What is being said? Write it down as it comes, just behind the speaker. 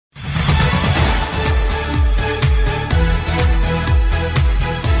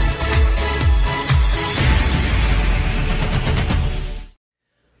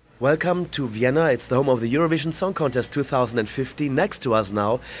Welcome to Vienna. It's the home of the Eurovision Song Contest 2015. Next to us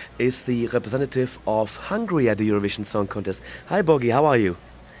now is the representative of Hungary at the Eurovision Song Contest. Hi, Boggie. How are you?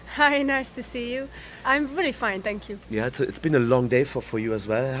 Hi, nice to see you. I'm really fine, thank you. Yeah, it's been a long day for you as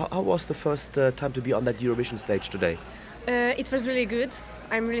well. How was the first time to be on that Eurovision stage today? It was really good.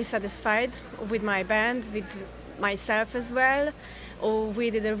 I'm really satisfied with my band, with myself as well. Oh, we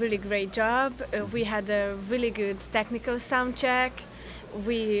did a really great job. We had a really good technical sound check.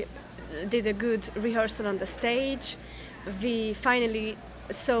 We did a good rehearsal on the stage. We finally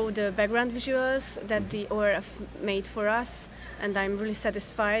saw the background visuals that the ORF made for us, and I'm really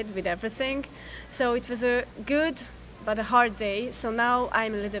satisfied with everything. So it was a good but a hard day, so now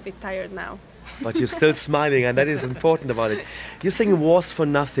I'm a little bit tired now. But you're still smiling, and that is important about it. You're singing Wars for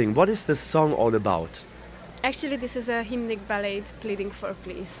Nothing. What is this song all about? Actually, this is a hymnic ballad, Pleading for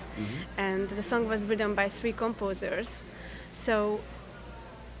Peace. And the song was written by 3 composers. So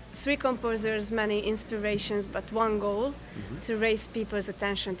 3 composers, many inspirations, but one goal, to raise people's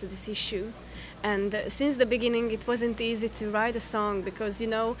attention to this issue. And since the beginning, it wasn't easy to write a song because, you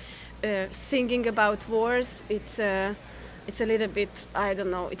know, singing about wars, it's a little bit, I don't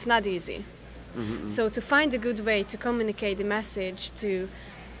know, it's not easy. So to find a good way to communicate the message, to,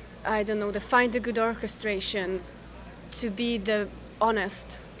 I don't know, to find a good orchestration, to be the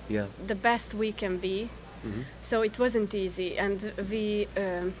honest, the best we can be. So it wasn't easy, and we,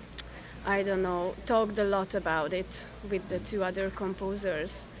 I don't know, talked a lot about it with the 2 other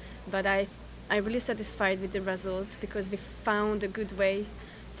composers. But I'm really satisfied with the result because we found a good way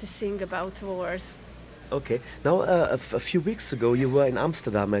to sing about wars. Okay. Now, a few weeks ago, you were in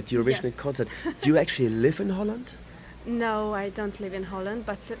Amsterdam at Eurovision concert. Do you actually live in Holland? No, I don't live in Holland,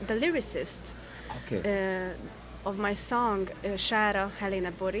 but the lyricist of my song, Sára Helena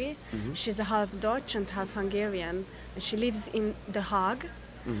Bori, she's a half Dutch and half Hungarian. She lives in The Hague,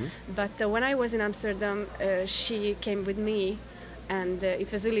 but when I was in Amsterdam, she came with me, and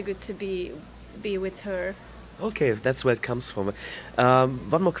it was really good to be with her. Okay, that's where it comes from.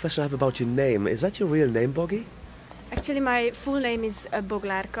 One more question I have about your name. Is that your real name, Boggie? Actually, my full name is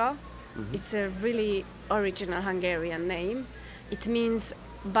Boglárka. It's a really original Hungarian name. It means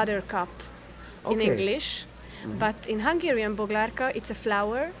buttercup in English. But in Hungarian, Boglárka, it's a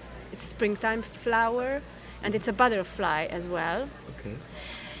flower. It's a springtime flower, and it's a butterfly as well. Okay.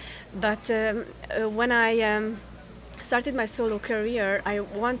 But when I started my solo career, I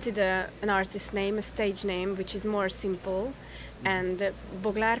wanted an artist name, a stage name, which is more simple. And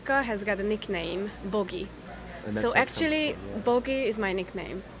Boglárka has got a nickname, Boggie. So actually, Boggie is my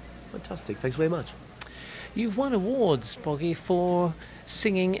nickname. Fantastic. Thanks very much. You've won awards, Boggie, for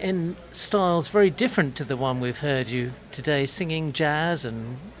singing in styles very different to the one we've heard you today, singing jazz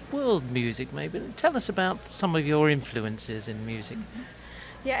and world music, maybe. Tell us about some of your influences in music.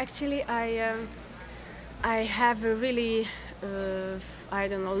 Yeah, actually, I have a really, I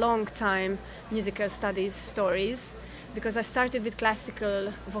don't know, long time musical studies stories, because I started with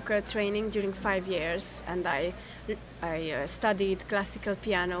classical vocal training during 5 years, and I studied classical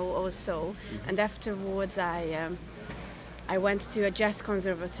piano also, and afterwards I went to a jazz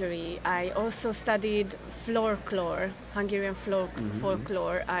conservatory. I also studied folklore, Hungarian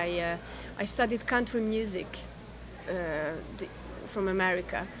folklore. I studied country music from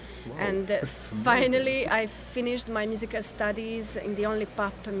America. Wow, and finally I finished my musical studies in the only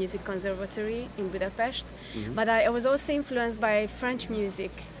pop music conservatory in Budapest. But I was also influenced by French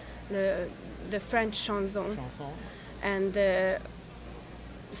music, the French chanson. And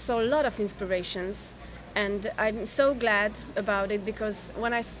so a lot of inspirations, and I'm so glad about it, because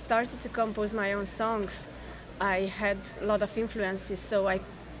when I started to compose my own songs, I had a lot of influences, so I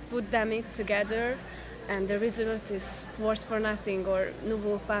put them together, and the result is Wars for Nothing or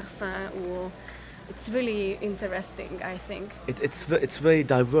Nouveau Parfum. Or it's really interesting, I think. It's very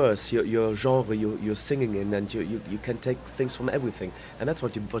diverse, your genre you're singing in, and you can take things from everything, and that's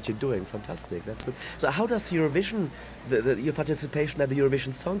what you're doing. Fantastic, that's good. So how does Eurovision, your participation at the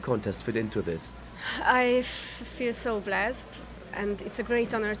Eurovision Song Contest fit into this? I feel so blessed, and it's a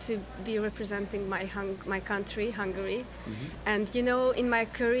great honor to be representing my country, Hungary. And you know, in my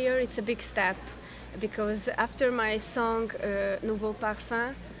career it's a big step, because after my song Nouveau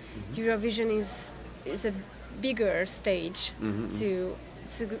Parfum, Eurovision is a bigger stage to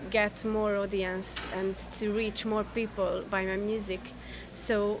get more audience and to reach more people by my music.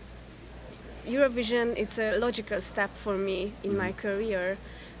 So Eurovision, it's a logical step for me in my career,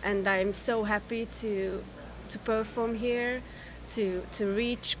 and I'm so happy to perform here, to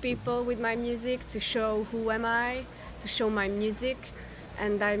reach people with my music, to show who am I, to show my music,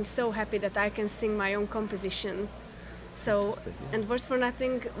 and I'm so happy that I can sing my own composition So, Fantastic, yeah. and Words for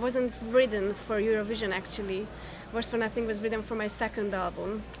Nothing wasn't written for Eurovision actually. Words for Nothing was written for my second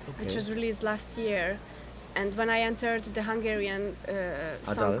album, which Okay. was released last year. And when I entered the Hungarian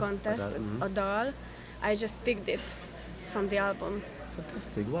song Adal, contest, Adal, mhm. Adal, I just picked it from the album.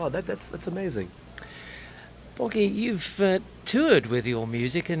 Fantastic. Wow, that's amazing. Boggie, you've toured with your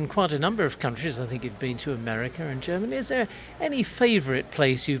music in quite a number of countries. I think you've been to America and Germany. Is there any favourite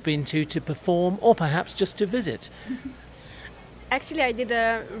place you've been to perform, or perhaps just to visit? Actually, I did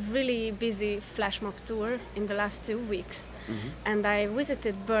a really busy flash mob tour in the last 2 weeks, and I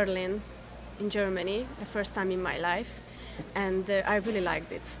visited Berlin in Germany, the first time in my life, and I really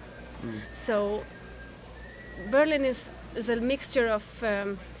liked it. So Berlin is a mixture of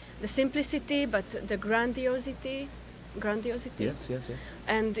the simplicity but the grandiosity, Yes, yes, yeah.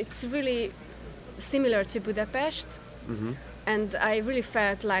 and it's really similar to Budapest, and I really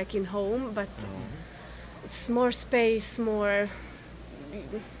felt like in home, but it's more space, more.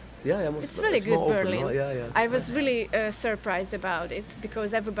 Yeah, yeah. It's really good, more open, Berlin. no? Yeah, yeah. I was really surprised about it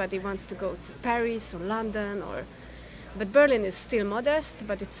because everybody wants to go to Paris or London, but Berlin is still modest,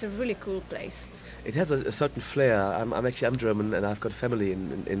 but it's a really cool place. It has a certain flair. I'm German, and I've got family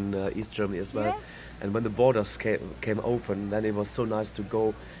in East Germany as well. Yeah. And when the borders came open, then it was so nice to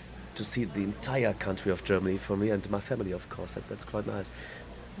go to see the entire country of Germany for me and my family, of course. That's quite nice.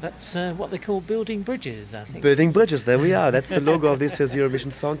 That's what they call building bridges, I think. Building bridges, there we are. That's the logo of this year's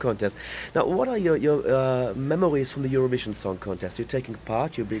Eurovision Song Contest. Now, what are your memories from the Eurovision Song Contest? You're taking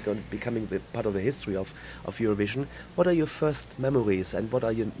part, you're becoming part of the history of Eurovision. What are your first memories and what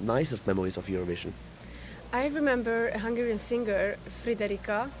are your nicest memories of Eurovision? I remember a Hungarian singer,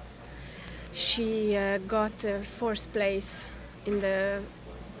 Friderika. She got fourth place in the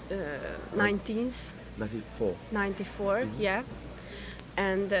 19th, 94. 94, yeah.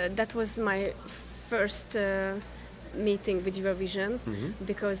 And that was my first meeting with Eurovision,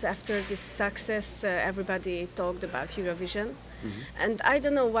 because after this success, everybody talked about Eurovision. And I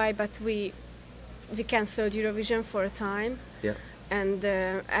don't know why, but we cancelled Eurovision for a time. Yeah. And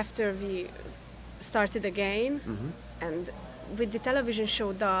after we started again, and with the television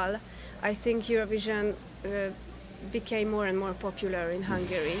show Dal, I think Eurovision became more and more popular in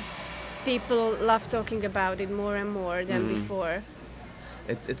Hungary. People love talking about it more and more than before.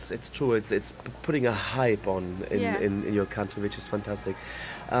 It's true. It's putting a hype on in your country, which is fantastic.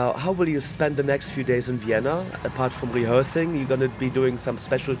 How will you spend the next few days in Vienna? Apart from rehearsing, you're going to be doing some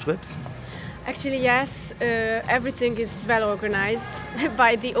special trips? Actually, yes. Everything is well organized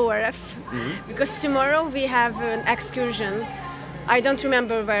by the ORF, because tomorrow we have an excursion. I don't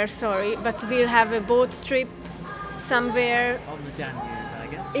remember where, sorry, but we'll have a boat trip somewhere. On the Danube, I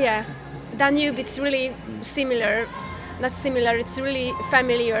guess. Yeah, Danube. It's really similar. Not similar, it's really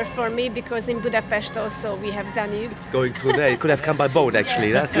familiar for me because in Budapest also we have Danube. Going through there, you could have come by boat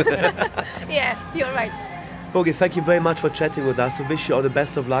actually. That's Yeah, you're right. Boggie, thank you very much for chatting with us. I wish you all the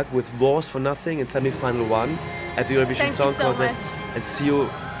best of luck with Wars for Nothing in semi-final 1 at the Eurovision Thank you Song so Contest, much. and see you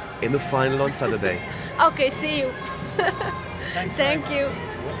in the final on Saturday. Okay, see you. Thanks very Thank much. you.